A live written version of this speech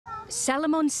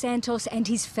Salomon Santos and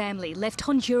his family left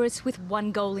Honduras with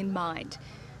one goal in mind: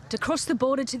 to cross the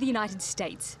border to the United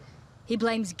States. He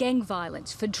blames gang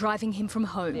violence for driving him from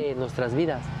home. If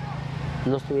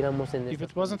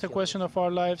it wasn't a question of our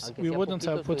lives, we wouldn't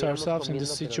have put ourselves in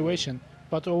this situation.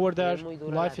 But over there,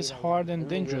 life is hard and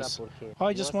dangerous.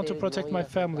 I just want to protect my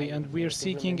family, and we're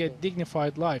seeking a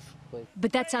dignified life.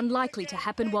 But that's unlikely to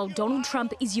happen while Donald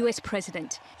Trump is US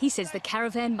president. He says the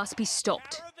caravan must be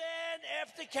stopped. Caravan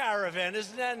after caravan,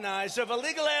 isn't that nice, of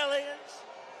illegal aliens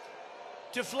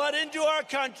to flood into our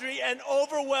country and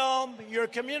overwhelm your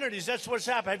communities. That's what's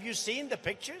happened. Have you seen the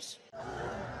pictures?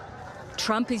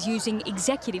 Trump is using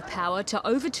executive power to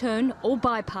overturn or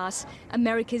bypass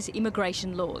America's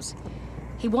immigration laws.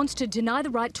 He wants to deny the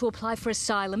right to apply for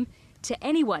asylum to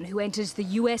anyone who enters the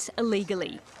US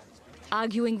illegally,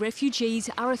 arguing refugees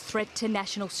are a threat to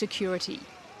national security.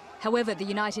 However, the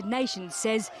United Nations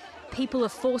says people are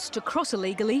forced to cross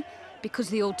illegally because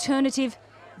the alternative,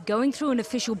 going through an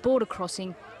official border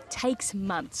crossing, takes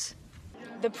months.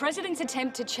 The president's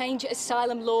attempt to change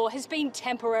asylum law has been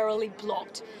temporarily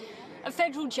blocked. A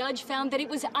federal judge found that it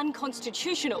was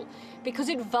unconstitutional because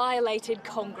it violated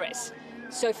Congress.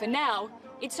 So for now,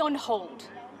 it's on hold.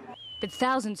 But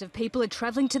thousands of people are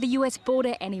travelling to the US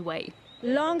border anyway.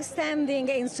 Long-standing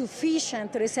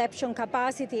insufficient reception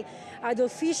capacity at the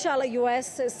official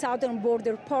US southern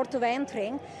border port of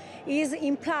entry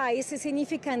implies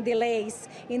significant delays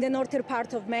in the northern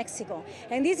part of Mexico.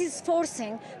 And this is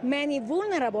forcing many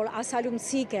vulnerable asylum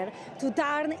seekers to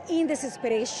turn in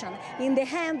desperation in the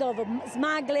hand of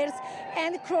smugglers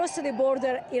and cross the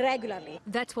border irregularly.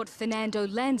 That's what Fernando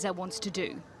Lanza wants to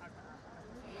do.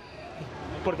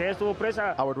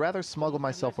 I would rather smuggle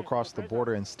myself across the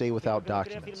border and stay without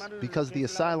documents, because the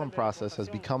asylum process has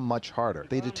become much harder.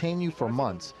 They detain you for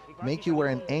months, make you wear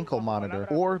an ankle monitor,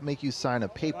 or make you sign a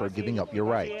paper giving up your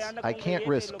rights. I can't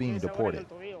risk being deported.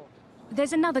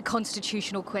 There's another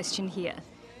constitutional question here.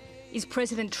 Is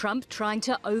President Trump trying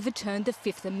to overturn the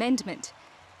Fifth Amendment?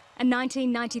 A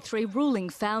 1993 ruling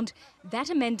found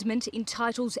that amendment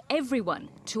entitles everyone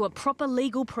to a proper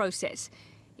legal process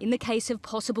in the case of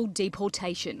possible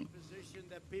deportation.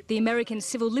 The American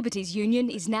Civil Liberties Union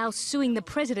is now suing the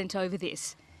president over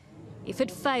this. If it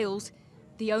fails,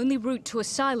 the only route to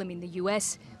asylum in the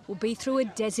US will be through a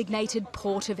designated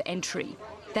port of entry.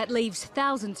 That leaves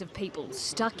thousands of people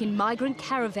stuck in migrant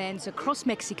caravans across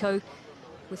Mexico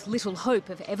with little hope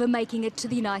of ever making it to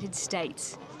the United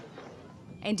States.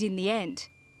 And in the end,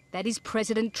 that is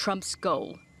President Trump's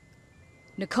goal.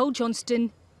 Nicole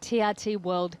Johnston, TRT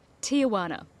World,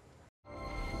 Tijuana.